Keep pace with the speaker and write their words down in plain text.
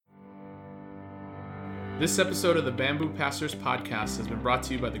This episode of the Bamboo Pastors Podcast has been brought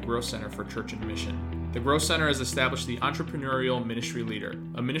to you by the Growth Center for Church and Mission. The Growth Center has established the Entrepreneurial Ministry Leader,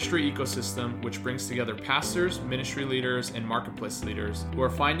 a ministry ecosystem which brings together pastors, ministry leaders, and marketplace leaders who are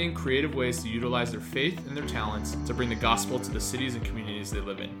finding creative ways to utilize their faith and their talents to bring the gospel to the cities and communities they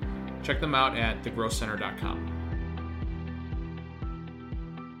live in. Check them out at thegrowthcenter.com.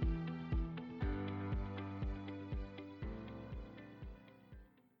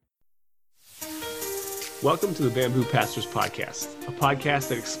 Welcome to the Bamboo Pastors Podcast, a podcast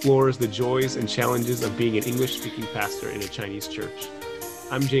that explores the joys and challenges of being an English-speaking pastor in a Chinese church.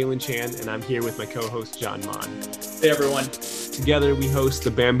 I'm Jalen Chan, and I'm here with my co-host, John Mon. Hey, everyone. Together, we host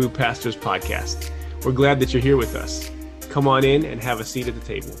the Bamboo Pastors Podcast. We're glad that you're here with us. Come on in and have a seat at the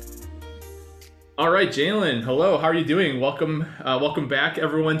table. All right, Jalen. Hello. How are you doing? Welcome back,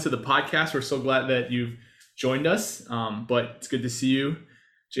 everyone, to the podcast. We're so glad that you've joined us, but it's good to see you.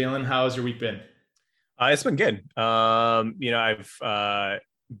 Jalen, how has your week been? It's been good. I've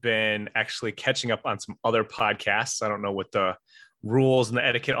been actually catching up on some other podcasts. I don't know what the rules and the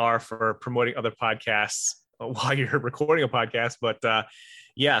etiquette are for promoting other podcasts while you're recording a podcast, but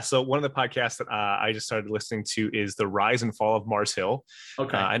so one of the podcasts that I just started listening to is The Rise and Fall of Mars Hill.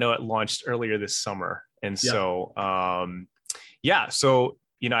 Okay. I know it launched earlier this summer. And so I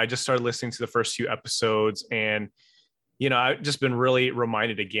just started listening to the first few episodes, and I've just been really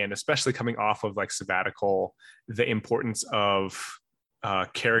reminded again, especially coming off of like Sabbatical, the importance of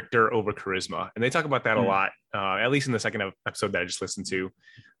character over charisma. And they talk about that a lot, at least in the second episode that I just listened to.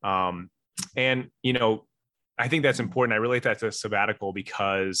 I think that's important. I relate that to Sabbatical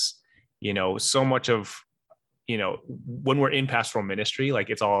because, so much of, when we're in pastoral ministry,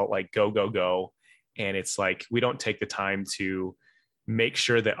 like it's all like go, go, go. And it's like, we don't take the time to make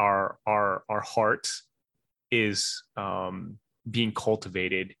sure that our heart is being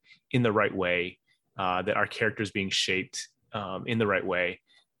cultivated in the right way, that our character is being shaped in the right way.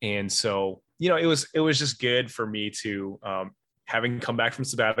 And so, it was just good for me to, having come back from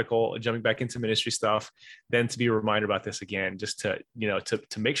Sabbatical, jumping back into ministry stuff, then to be reminded about this again, just to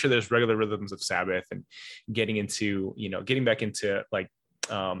make sure there's regular rhythms of Sabbath and getting back into like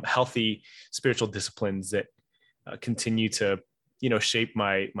healthy spiritual disciplines that continue to, shape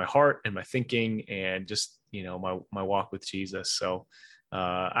my heart and my thinking and just, my walk with Jesus. So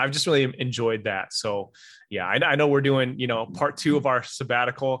I've just really enjoyed that. So I know we're doing, part 2 of our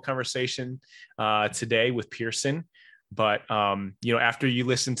sabbatical conversation today with Pearson, but after you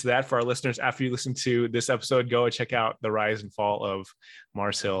listen to that, for our listeners, after you listen to this episode, go and check out The Rise and Fall of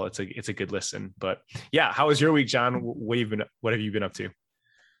Mars Hill. It's a good listen. But how was your week, John? What have you been up to?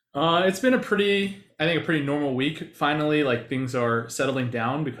 It's been a pretty normal week. Finally, like things are settling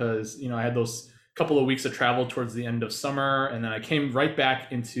down because, I had those couple of weeks of travel towards the end of summer. And then I came right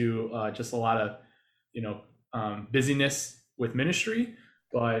back into just a lot of, busyness with ministry,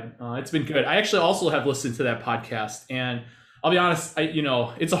 but it's been good. I actually also have listened to that podcast, and I'll be honest,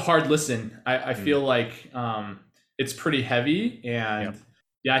 it's a hard listen. I feel like it's pretty heavy, and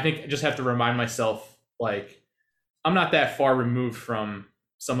I think I just have to remind myself, like, I'm not that far removed from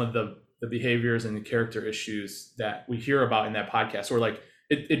some of the behaviors and the character issues that we hear about in that podcast, or like,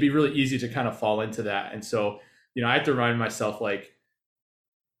 it'd be really easy to kind of fall into that. And so, I have to remind myself, like,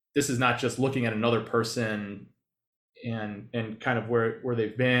 this is not just looking at another person and kind of where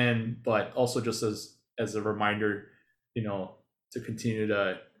they've been, but also just as a reminder, to continue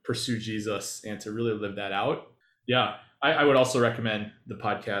to pursue Jesus and to really live that out. Yeah. I would also recommend the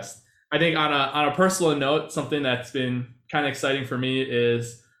podcast. I think on a personal note, something that's been kind of exciting for me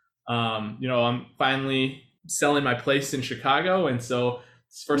is, I'm finally selling my place in Chicago. And so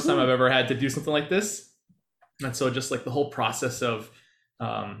it's the first time I've ever had to do something like this. And so just like the whole process of,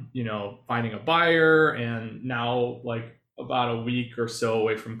 finding a buyer, and now like about a week or so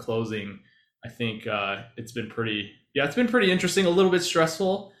away from closing, I think it's been pretty interesting, a little bit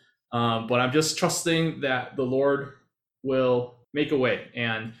stressful, but I'm just trusting that the Lord will make a way.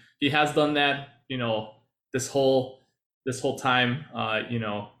 And he has done that, this whole time,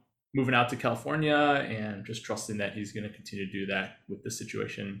 moving out to California, and just trusting that he's going to continue to do that with the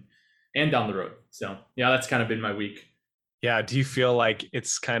situation and down the road. So that's kind of been my week. Yeah. Do you feel like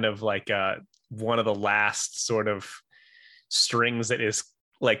it's kind of like one of the last sort of strings that is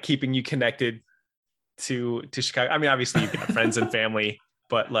like keeping you connected to Chicago? I mean, obviously you've got friends and family,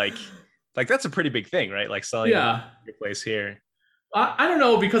 but like that's a pretty big thing, right? Like selling your place here. I don't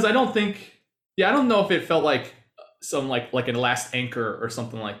know, because I don't know if it felt like some like a last anchor or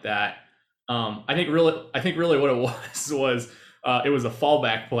something like that. I think really what it was it was a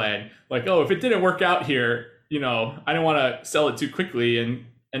fallback plan. Like, if it didn't work out here, I didn't want to sell it too quickly and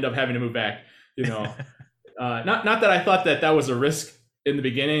end up having to move back, Not that I thought that was a risk in the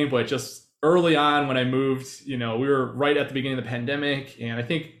beginning, but just early on when I moved, we were right at the beginning of the pandemic, and I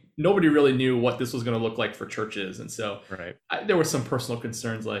think nobody really knew what this was going to look like for churches. And so Right. there were some personal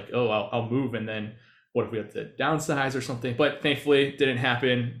concerns like, oh, I'll move, and then what if we have to downsize or something? But thankfully, it didn't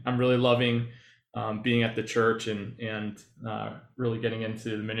happen. I'm really loving being at the church and really getting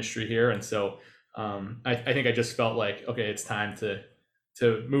into the ministry here. And so I think I just felt like, okay, it's time to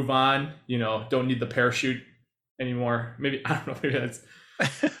move on. Don't need the parachute anymore. Maybe, I don't know, maybe that's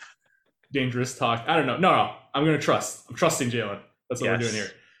dangerous talk. I don't know. No, I'm trusting Jalen. That's what we're doing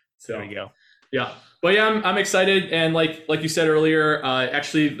here. So there we go. Yeah. But yeah, I'm excited. And like you said earlier,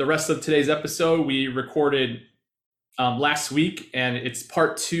 actually the rest of today's episode we recorded last week, and it's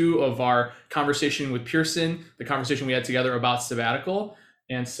part 2 of our conversation with Pearson, the conversation we had together about Sabbatical.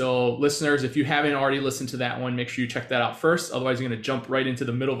 And so listeners, if you haven't already listened to that one, make sure you check that out first. Otherwise, you're going to jump right into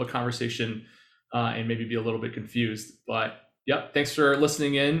the middle of a conversation and maybe be a little bit confused. But yep, thanks for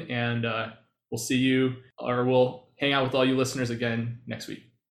listening in, and we'll see you, or we'll hang out with all you listeners again next week.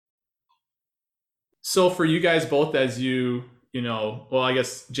 So for you guys both, as well, I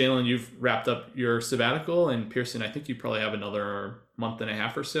guess Jalen, you've wrapped up your sabbatical, and Pearson, I think you probably have another month and a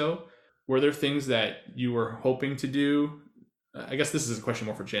half or so. Were there things that you were hoping to do? I guess this is a question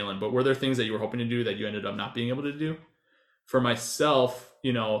more for Jalen, but were there things that you were hoping to do that you ended up not being able to do? For myself,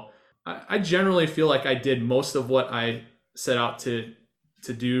 I generally feel like I did most of what I set out to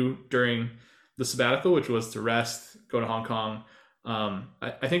do during the sabbatical, which was to rest, go to Hong Kong.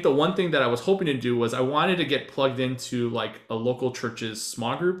 I think the one thing that I was hoping to do was I wanted to get plugged into like a local church's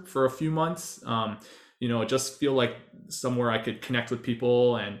small group for a few months. Just feel like somewhere I could connect with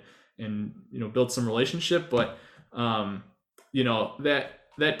people and build some relationship. But that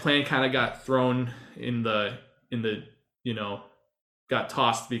plan kind of got thrown in the got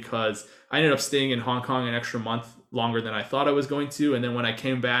tossed because I ended up staying in Hong Kong an extra month longer than I thought I was going to. And then when I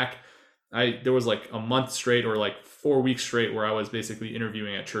came back, there was like a month straight or like 4 weeks straight where I was basically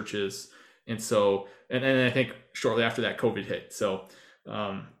interviewing at churches. And so, and then I think shortly after that, COVID hit. So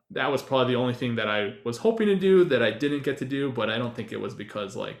that was probably the only thing that I was hoping to do that I didn't get to do. But I don't think it was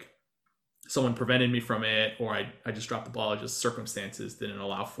because like someone prevented me from it, or I just dropped the ball. Just circumstances didn't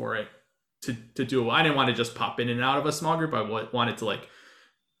allow for it to do it. I didn't want to just pop in and out of a small group. I wanted to like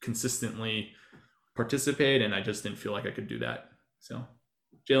consistently participate, and I just didn't feel like I could do that. So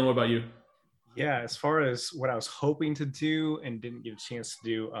Jalen, what about you? Yeah, as far as what I was hoping to do and didn't get a chance to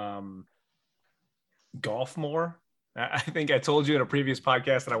do, golf more. I think I told you in a previous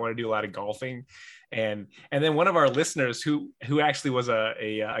podcast that I want to do a lot of golfing, and then one of our listeners who actually was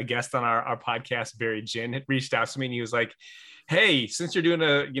a guest on our podcast, Barry Jin, had reached out to me, and he was like, "Hey, since you're doing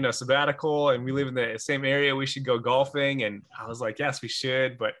a sabbatical and we live in the same area, we should go golfing." And I was like, "Yes, we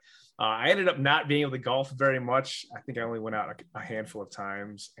should," but I ended up not being able to golf very much. I think I only went out a handful of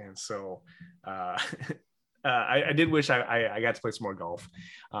times. And so I did wish I got to play some more golf.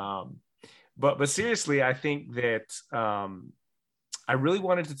 But seriously, I think that I really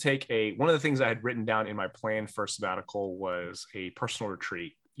wanted to take one of the things I had written down in my plan for sabbatical was a personal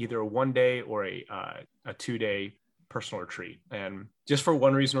retreat, either a 1 day or a 2 day personal retreat. And just for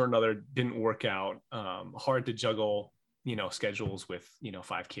one reason or another, didn't work out. Hard to juggle schedules with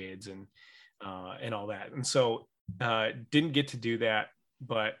 5 kids and all that, and so didn't get to do that.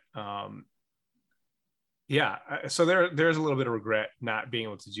 But so there's a little bit of regret not being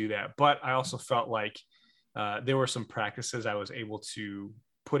able to do that. But I also felt like there were some practices I was able to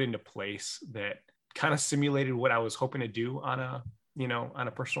put into place that kind of simulated what I was hoping to do on a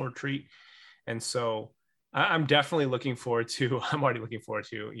personal retreat. And so I'm definitely looking forward to. I'm already looking forward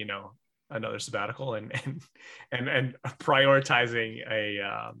to another sabbatical and prioritizing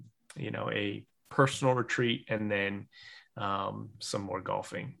a personal retreat and then some more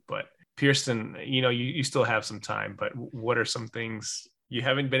golfing. But Pearson, you still have some time, but what are some things you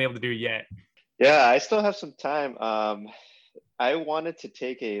haven't been able to do yet? Yeah, I still have some time. I wanted to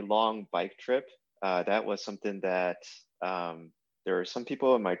take a long bike trip. That was something that there were some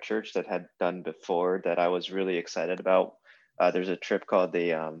people in my church that had done before that I was really excited about. There's a trip called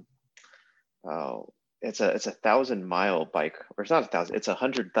the it's a 1,000-mile bike, or it's not 1,000, it's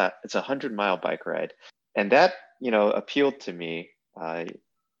 100-mile bike ride, and that appealed to me.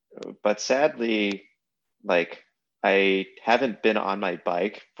 But sadly, like I haven't been on my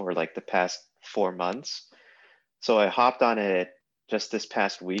bike for like the past 4 months, so I hopped on it just this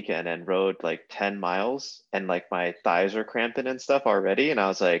past weekend and rode like 10 miles, and like my thighs are cramping and stuff already, and I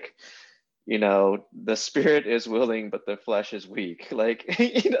was like, the spirit is willing, but the flesh is weak. Like,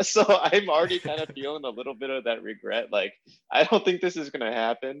 so I'm already kind of feeling a little bit of that regret. Like, I don't think this is going to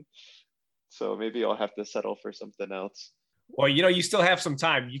happen. So maybe I'll have to settle for something else. Well, you still have some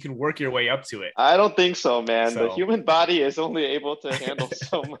time. You can work your way up to it. I don't think so, man. The So, human body is only able to handle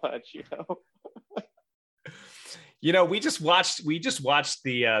so much, we just watched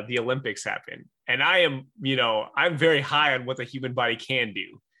the Olympics happen, and I'm very high on what the human body can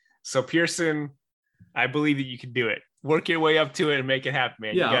do. So Pearson, I believe that you can do it. Work your way up to it and make it happen,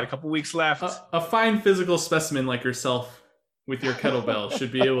 man. Yeah, you got a couple weeks left. A fine physical specimen like yourself with your kettlebell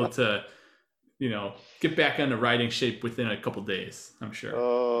should be able to, get back into riding shape within a couple days, I'm sure.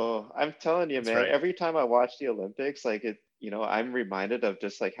 Oh, I'm telling you, man, right. Every time I watch the Olympics, like I'm reminded of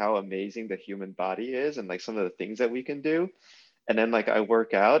just like how amazing the human body is and like some of the things that we can do. And then like I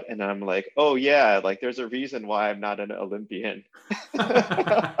work out and I'm like, oh yeah, like there's a reason why I'm not an Olympian.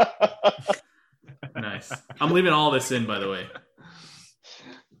 Nice. I'm leaving all this in, by the way.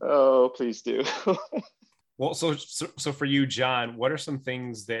 Oh, please do. Well, so for you, John, what are some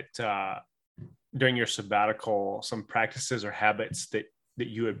things that during your sabbatical, some practices or habits that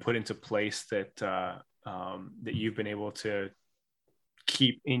you had put into place that that you've been able to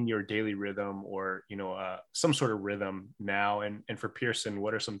keep in your daily rhythm, or some sort of rhythm now? And for Pearson,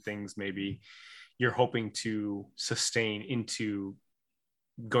 what are some things maybe you're hoping to sustain into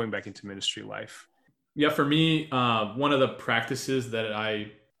going back into ministry life? Yeah, for me, one of the practices that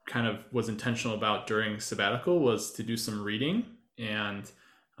I kind of was intentional about during sabbatical was to do some reading. And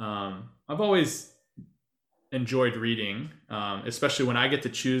I've always enjoyed reading, especially when I get to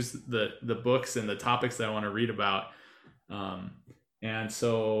choose the books and the topics that I want to read about. And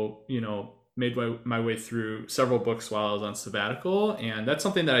so, made my way through several books while I was on sabbatical. And that's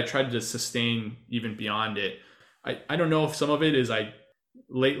something that I tried to sustain even beyond it. I don't know if some of it is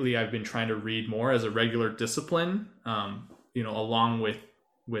lately I've been trying to read more as a regular discipline, along with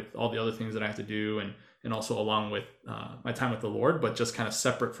all the other things that I have to do, and also along with my time with the Lord, but just kind of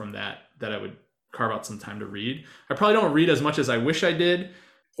separate from that I would carve out some time to read. I probably don't read as much as I wish I did,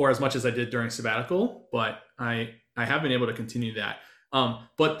 or as much as I did during sabbatical, but I have been able to continue that.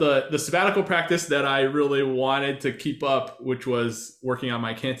 But the sabbatical practice that I really wanted to keep up, which was working on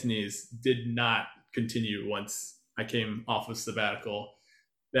my Cantonese, did not continue once I came off of sabbatical.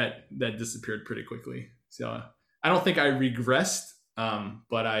 That disappeared pretty quickly. So I don't think I regressed,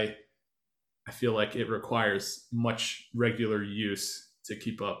 but I feel like it requires much regular use to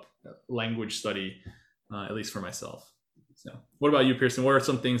keep up language study, at least for myself. So what about you, Pearson? What are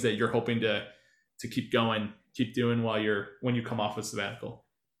some things that you're hoping to keep going, keep doing when you come off of sabbatical?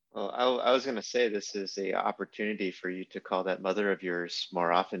 Well, I was going to say this is a opportunity for you to call that mother of yours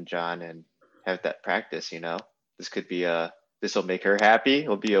more often, John, and have that practice. This will make her happy.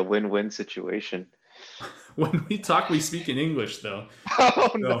 It'll be a win-win situation. When we talk, we speak in English, though. Oh,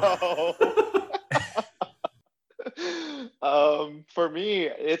 no. For me,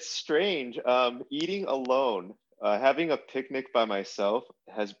 it's strange. Eating alone, having a picnic by myself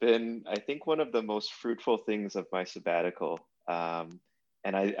has been, I think, one of the most fruitful things of my sabbatical. And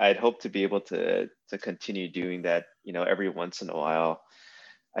I'd hope to be able to continue doing that, every once in a while.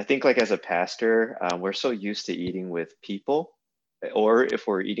 I think like as a pastor, we're so used to eating with people, or if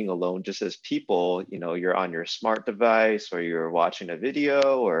we're eating alone just as people, you're on your smart device, or you're watching a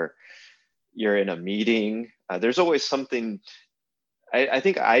video, or you're in a meeting. There's always something. I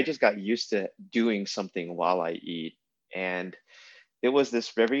think I just got used to doing something while I eat. And it was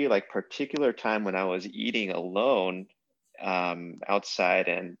this very like particular time when I was eating alone outside.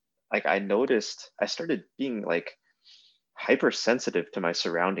 And like I noticed, I started being like hypersensitive to my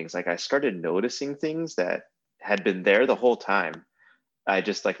surroundings. Like I started noticing things that had been there the whole time. I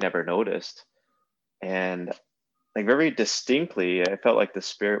just like never noticed. And like very distinctly, I felt like the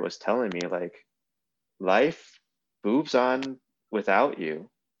Spirit was telling me like life moves on without you,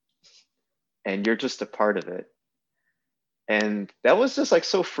 and you're just a part of it. And that was just like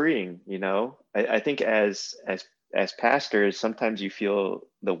so freeing. I think as pastors, sometimes you feel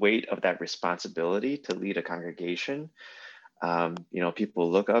the weight of that responsibility to lead a congregation.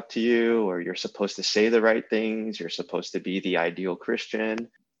 People look up to you, or you're supposed to say the right things. You're supposed to be the ideal Christian.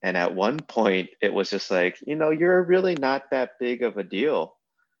 And at one point it was just like, you're really not that big of a deal.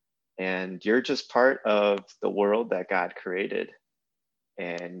 And you're just part of the world that God created.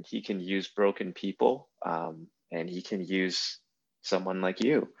 And he can use broken people, and he can use someone like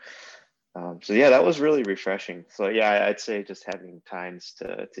you. So yeah, that was really refreshing. So yeah, I'd say just having times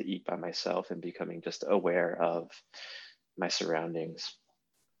to eat by myself and becoming just aware of my surroundings.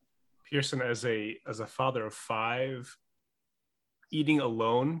 Pearson, as a father of 5, eating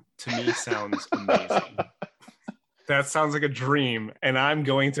alone to me sounds amazing. That sounds like a dream, and I'm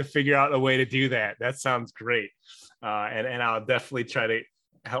going to figure out a way to do that. That sounds great. And I'll definitely try to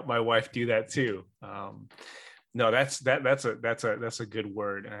help my wife do that too. No, that's a good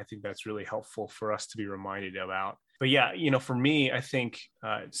word, and I think that's really helpful for us to be reminded about. But yeah, for me, I think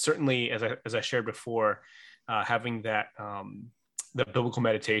certainly as I shared before, having that the biblical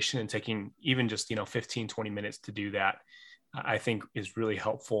meditation and taking even just 15, 20 minutes to do that, I think is really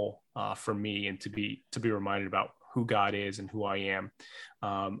helpful for me, and to be reminded about who God is and who I am.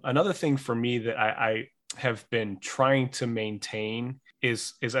 Another thing for me that I have been trying to maintain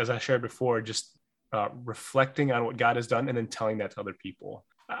is as I shared before, just reflecting on what God has done and then telling that to other people.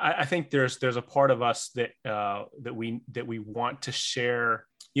 I think there's a part of us that we want to share.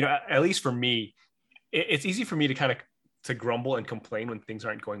 At least for me, it's easy for me to kind of to grumble and complain when things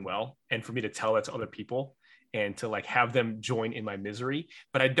aren't going well, and for me to tell that to other people and to like have them join in my misery.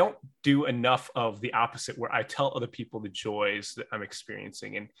 But I don't do enough of the opposite, where I tell other people the joys that I'm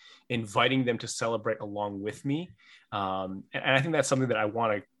experiencing and inviting them to celebrate along with me. And I think that's something that I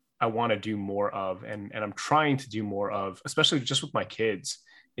want to do more of, and I'm trying to do more of, especially just with my kids,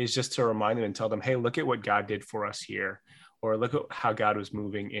 is just to remind them and tell them, hey, look at what God did for us here, or look at how God was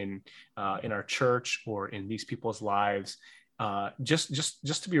moving in our church or in these people's lives.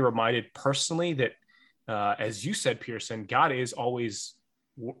 Just to be reminded personally that, as you said, Pearson, God is always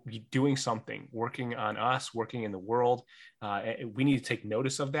doing something, working on us, working in the world. We need to take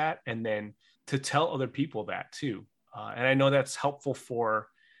notice of that, and then to tell other people that too. And I know that's helpful for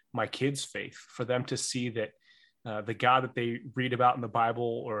my kids' faith, for them to see that the God that they read about in the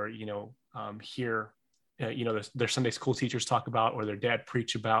Bible, or hear their Sunday school teachers talk about, or their dad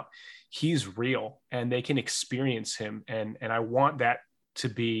preach about, he's real, and they can experience him. And I want that to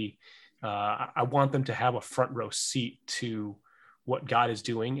be I want them to have a front row seat to what God is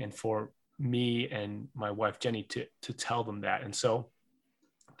doing, and for me and my wife Jenny to tell them that. And so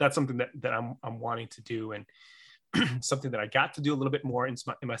that's something that I'm wanting to do, and something that I got to do a little bit more in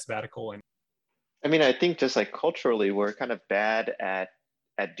my sabbatical. And I mean, I think just like culturally, we're kind of bad at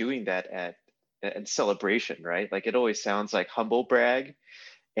doing that at celebration, right? Like it always sounds like humble brag,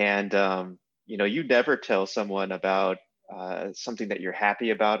 and you never tell someone about something that you're happy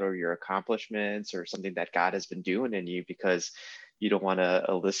about, or your accomplishments, or something that God has been doing in you, because you don't want to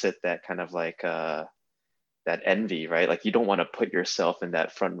elicit that kind of like that envy, right? Like you don't want to put yourself in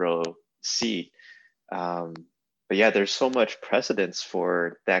that front row seat. But yeah, there's so much precedence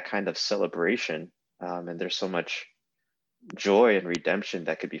for that kind of celebration, and there's so much joy and redemption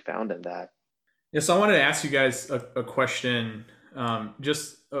that could be found in that. Yeah, so I wanted to ask you guys a question. Why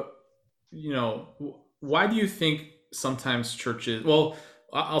do you think sometimes churches, well,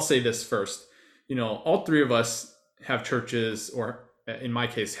 I'll say this first, all three of us have churches, or in my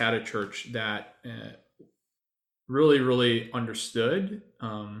case had a church that really, really understood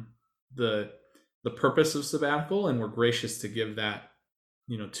the purpose of sabbatical, and were gracious to give that,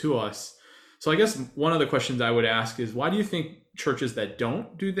 to us. So I guess one of the questions I would ask is, why do you think churches that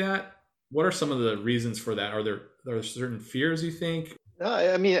don't do that, what are some of the reasons for that? Are there certain fears, you think?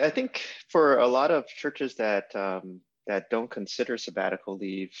 I mean, I think for a lot of churches that don't consider sabbatical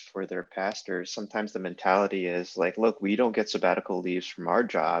leave for their pastors, sometimes the mentality is like, look, we don't get sabbatical leaves from our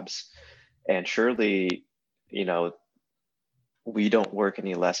jobs, and surely, we don't work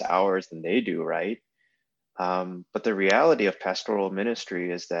any less hours than they do, right? But the reality of pastoral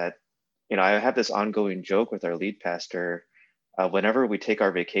ministry is that, I have this ongoing joke with our lead pastor. Whenever we take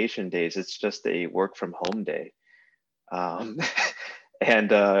our vacation days, it's just a work from home day.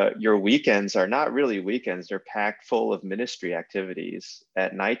 And your weekends are not really weekends. They're packed full of ministry activities.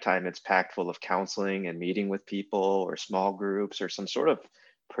 At nighttime, it's packed full of counseling and meeting with people, or small groups, or some sort of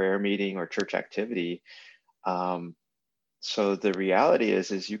prayer meeting or church activity. So the reality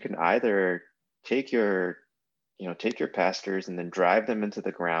is you can either take your pastors and then drive them into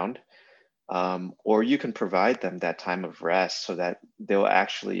the ground, or you can provide them that time of rest so that they'll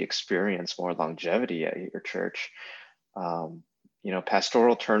actually experience more longevity at your church.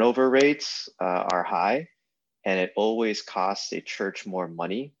 Pastoral turnover rates are high, and it always costs a church more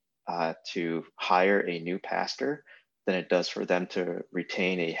money to hire a new pastor than it does for them to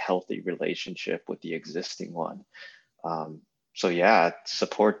retain a healthy relationship with the existing one. So yeah,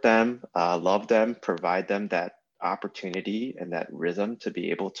 support them, love them, provide them that opportunity and that rhythm to be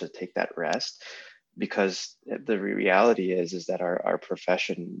able to take that rest, because the reality is that our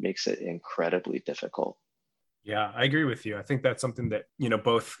profession makes it incredibly difficult. Yeah, I agree with you. I think that's something that,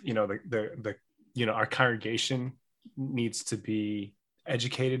 both, our congregation needs to be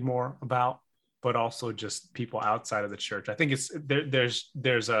educated more about, but also just people outside of the church. I think there's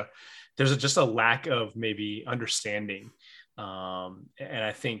just a lack of maybe understanding. And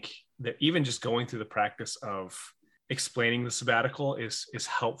I think that even just going through the practice of explaining the sabbatical is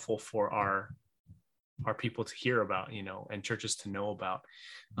helpful for our people to hear about, and churches to know about.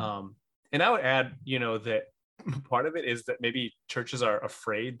 And I would add, that part of it is that maybe churches are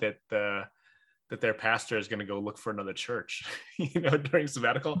afraid that their pastor is going to go look for another church, during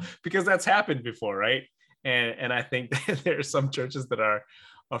sabbatical, because that's happened before, right? And I think that there are some churches that are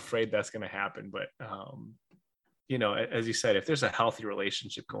afraid that's going to happen. But as you said, if there's a healthy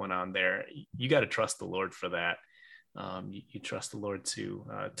relationship going on there, you got to trust the Lord for that. You trust the Lord to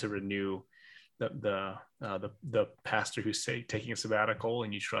renew the pastor who's taking a sabbatical,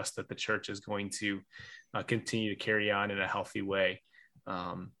 and you trust that the church is going to continue to carry on in a healthy way.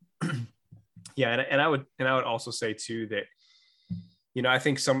 And I would also say too that I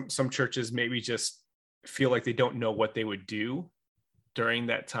think some churches maybe just feel like they don't know what they would do during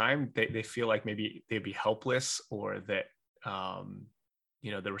that time. They feel like maybe they'd be helpless, or that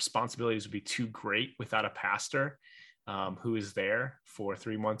the responsibilities would be too great without a pastor who is there for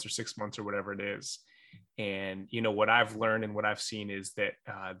 3 months or 6 months or whatever it is. And what I've learned and what I've seen is that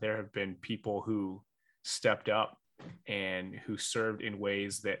there have been people who stepped up and who served in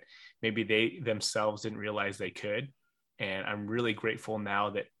ways that maybe they themselves didn't realize they could. And I'm really grateful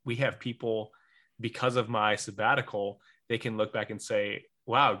now that we have people, because of my sabbatical, they can look back and say,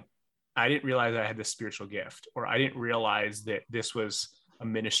 wow, I didn't realize I had this spiritual gift, or I didn't realize that this was a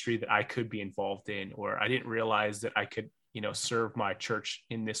ministry that I could be involved in, or I didn't realize that I could, serve my church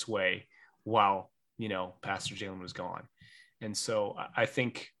in this way while, Pastor Jalen was gone. And so I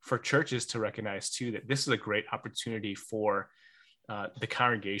think for churches to recognize too, that this is a great opportunity for the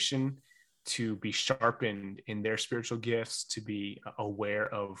congregation to be sharpened in their spiritual gifts, to be aware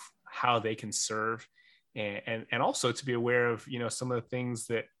of how they can serve, and also to be aware of, some of the things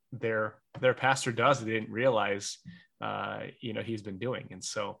that their pastor does that they didn't realize, he's been doing. And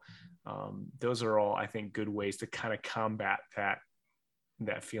so those are all, I think, good ways to kind of combat that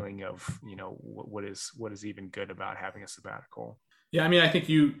feeling of, what is even good about having a sabbatical. Yeah, I mean, I think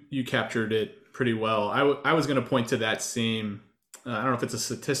you captured it pretty well. I was going to point to that same, I don't know if it's a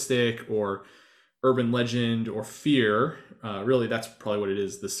statistic or urban legend or fear. Really, that's probably what it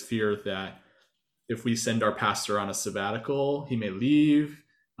is, this fear that if we send our pastor on a sabbatical, he may leave.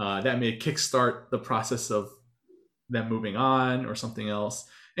 That may kickstart the process of them moving on or something else.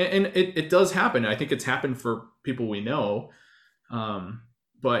 And it does happen. I think it's happened for people we know.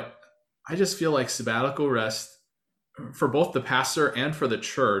 But I just feel like sabbatical rest for both the pastor and for the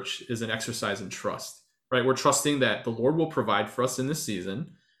church is an exercise in trust, right? We're trusting that the Lord will provide for us in this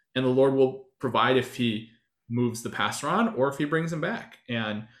season, and the Lord will provide if he moves the pastor on or if he brings him back.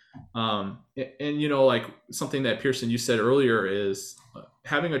 And like something that Pearson, you said earlier, is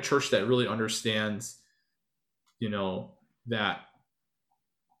having a church that really understands, that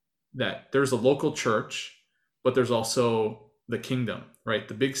there's a local church, but there's also the kingdom, right?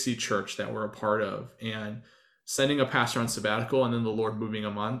 The Big C church that we're a part of, and sending a pastor on sabbatical and then the Lord moving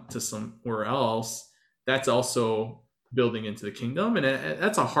him on to somewhere else, that's also building into the kingdom. And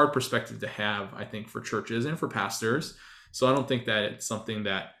that's a hard perspective to have, I think, for churches and for pastors. So I don't think that it's something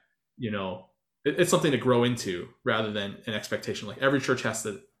that, it's something to grow into rather than an expectation. Like every church has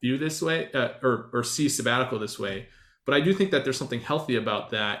to view this way or see sabbatical this way. But I do think that there's something healthy about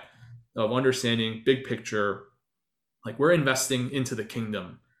that, of understanding big picture. Like we're investing into the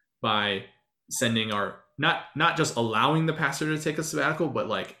kingdom by sending our, not just allowing the pastor to take a sabbatical, but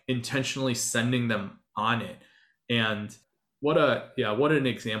like intentionally sending them on it. And what an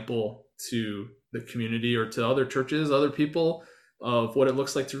example to the community or to other churches, other people, of what it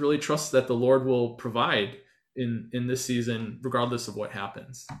looks like to really trust that the Lord will provide in this season, regardless of what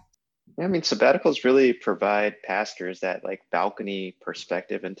happens. Yeah, I mean, sabbaticals really provide pastors that like balcony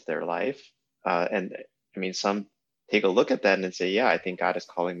perspective into their life. And I mean, some take a look at that and say, yeah, I think God is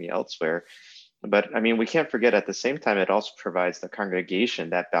calling me elsewhere. But I mean, we can't forget at the same time, it also provides the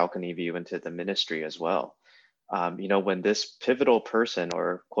congregation that balcony view into the ministry as well. When this pivotal person,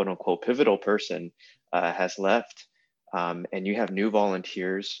 or quote unquote pivotal person, has left, and you have new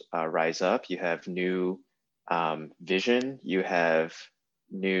volunteers rise up, you have new vision, you have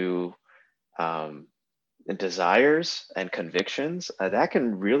new desires and convictions, that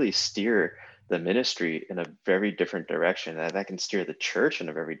can really steer the ministry in a very different direction. That can steer the church in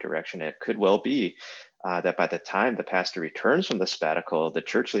a very direction. It could well be that by the time the pastor returns from the sabbatical, the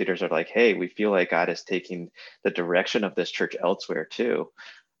church leaders are like, hey, we feel like God is taking the direction of this church elsewhere too.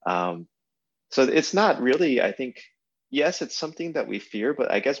 So it's not really, I think, yes, it's something that we fear, but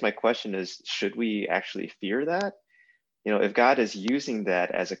I guess my question is, should we actually fear that? If God is using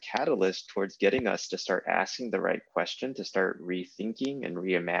that as a catalyst towards getting us to start asking the right question, to start rethinking and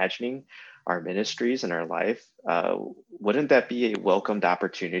reimagining our ministries and our life, wouldn't that be a welcomed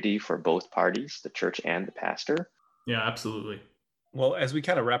opportunity for both parties, the church and the pastor? Yeah, absolutely. Well, as we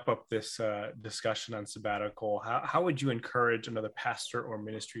kind of wrap up this discussion on sabbatical, how would you encourage another pastor or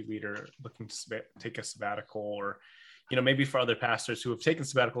ministry leader looking to take a sabbatical, or, maybe for other pastors who have taken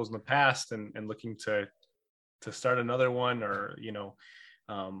sabbaticals in the past and looking to start another one, or,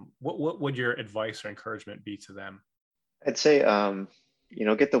 what would your advice or encouragement be to them? I'd say,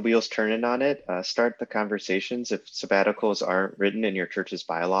 get the wheels turning on it. Start the conversations. If sabbaticals aren't written in your church's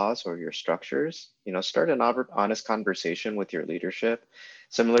bylaws or your structures, start an honest conversation with your leadership,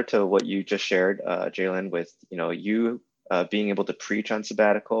 similar to what you just shared, Jalen, with you being able to preach on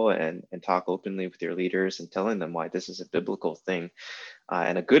sabbatical and talk openly with your leaders and telling them why this is a biblical thing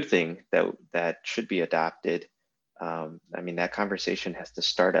and a good thing that should be adopted. That conversation has to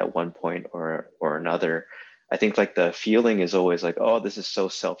start at one point or another. I think like the feeling is always like, oh, this is so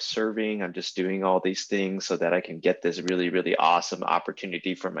self-serving. I'm just doing all these things so that I can get this really, really awesome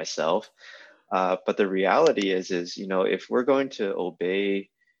opportunity for myself. But the reality is, if we're going to obey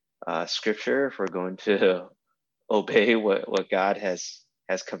scripture, if we're going to obey what God has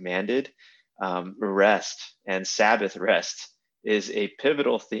commanded, rest and Sabbath rest is a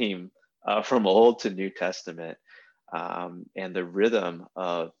pivotal theme from Old to New Testament. And the rhythm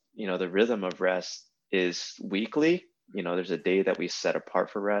of rest is weekly. There's a day that we set apart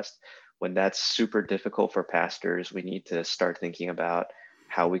for rest. When that's super difficult for pastors, we need to start thinking about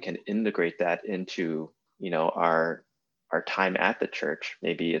how we can integrate that into, our time at the church.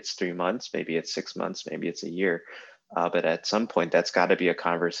 Maybe it's 3 months, maybe it's 6 months, maybe it's a year. But at some point, that's got to be a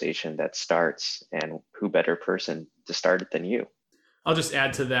conversation that starts, and who better person to start it than you? I'll just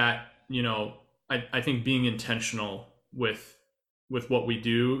add to that, I think being intentional with what we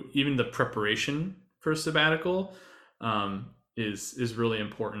do, even the preparation for sabbatical, is really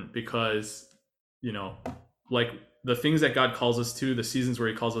important, because, like the things that God calls us to, the seasons where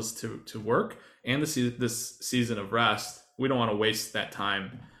he calls us to work, and this season of rest, we don't want to waste that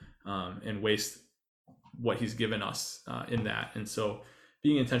time and waste what he's given us in that. And so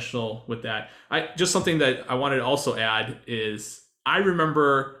being intentional with that. Just something that I wanted to also add is, I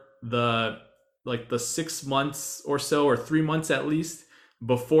remember the 6 months or so, or 3 months at least,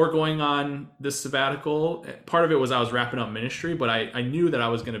 before going on this sabbatical. Part of it was I was wrapping up ministry, but I knew that I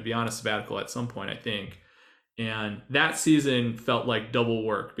was going to be on a sabbatical at some point, I think. And that season felt like double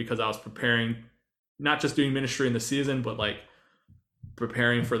work, because I was preparing, not just doing ministry in the season, but like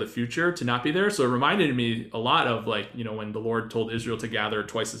preparing for the future to not be there. So it reminded me a lot of when the Lord told Israel to gather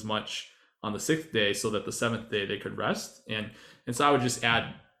twice as much on the 6th day, so that the 7th day they could rest. And so I would just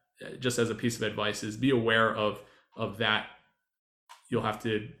add, just as a piece of advice, is be aware of that. You'll have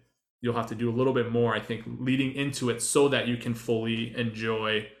to do a little bit more, I think, leading into it, so that you can fully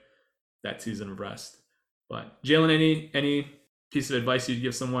enjoy that season of rest. But Jalen, any piece of advice you'd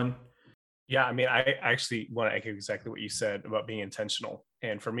give someone? Yeah, I actually want to echo exactly what you said about being intentional.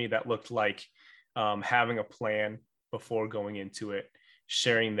 And for me, that looked like having a plan before going into it,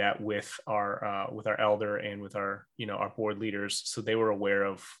 sharing that with our elder and with our our board leaders, so they were aware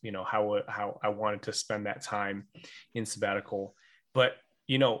of how I wanted to spend that time in sabbatical. But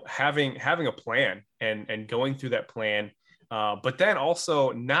having a plan and going through that plan, but then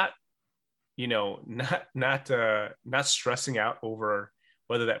also not stressing out over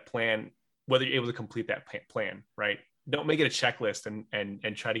whether you're able to complete that plan, right? Don't make it a checklist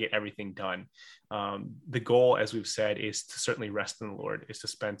and try to get everything done. The goal, as we've said, is to certainly rest in the Lord, is to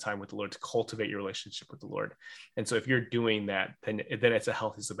spend time with the Lord, to cultivate your relationship with the Lord. And so if you're doing that, then it's a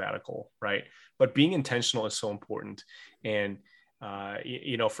healthy sabbatical, right? But being intentional is so important. And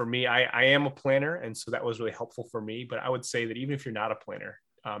for me, I am a planner, and so that was really helpful for me. But I would say that even if you're not a planner,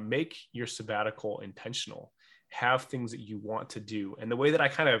 make your sabbatical intentional. Have things that you want to do. And the way that I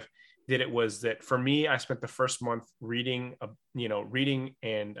kind of did it was that, for me, I spent the first month reading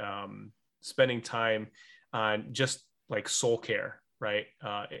and spending time on just like soul care, right?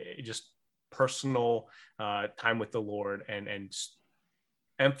 Just personal time with the Lord, and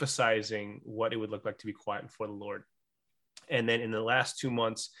emphasizing what it would look like to be quiet before the Lord. And then in the last 2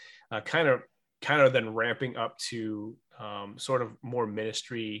 months, kind of then ramping up to sort of more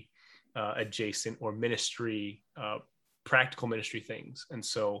ministry adjacent, or ministry practical ministry things. And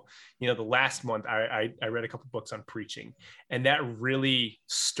so the last month I read a couple books on preaching, and that really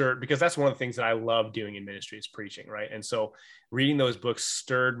stirred, because that's one of the things that I love doing in ministry, is preaching, right? And so reading those books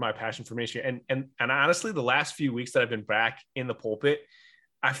stirred my passion for ministry. And honestly, the last few weeks that I've been back in the pulpit,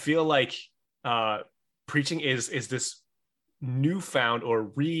 I feel like preaching is this newfound,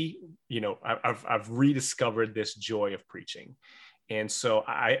 or I've rediscovered this joy of preaching. And so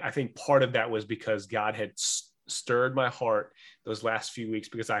I think part of that was because God had stirred my heart those last few weeks,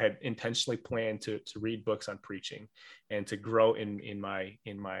 because I had intentionally planned to read books on preaching and to grow in my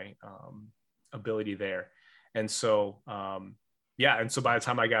ability there. And so, and so by the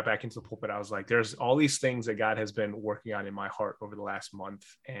time I got back into the pulpit, I was like, there's all these things that God has been working on in my heart over the last month,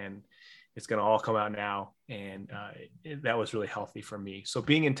 and it's going to all come out now. And that was really healthy for me. So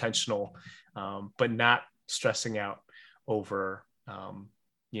being intentional, but not stressing out over,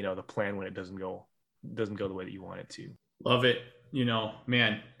 the plan when it doesn't go the way that you want it to. Love it.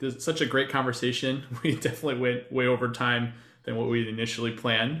 Man, this is such a great conversation. We definitely went way over time than what we initially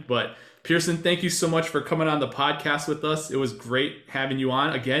planned. But Pearson, thank you so much for coming on the podcast with us. It was great having you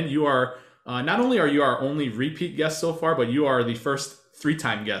on. Again, you are not only are you our only repeat guest so far, but you are the first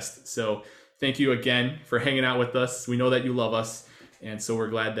 3-time guest. So thank you again for hanging out with us. We know that you love us, and so we're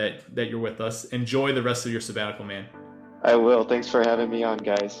glad that you're with us. Enjoy the rest of your sabbatical, man. I will. Thanks for having me on,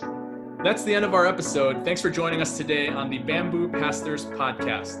 guys. That's the end of our episode. Thanks for joining us today on the Bamboo Pastors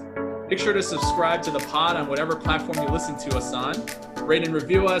Podcast. Make sure to subscribe to the pod on whatever platform you listen to us on. Rate and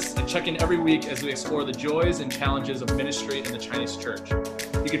review us, and check in every week as we explore the joys and challenges of ministry in the Chinese church.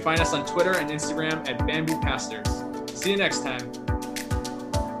 You can find us on Twitter and Instagram at Bamboo Pastors. See you next time.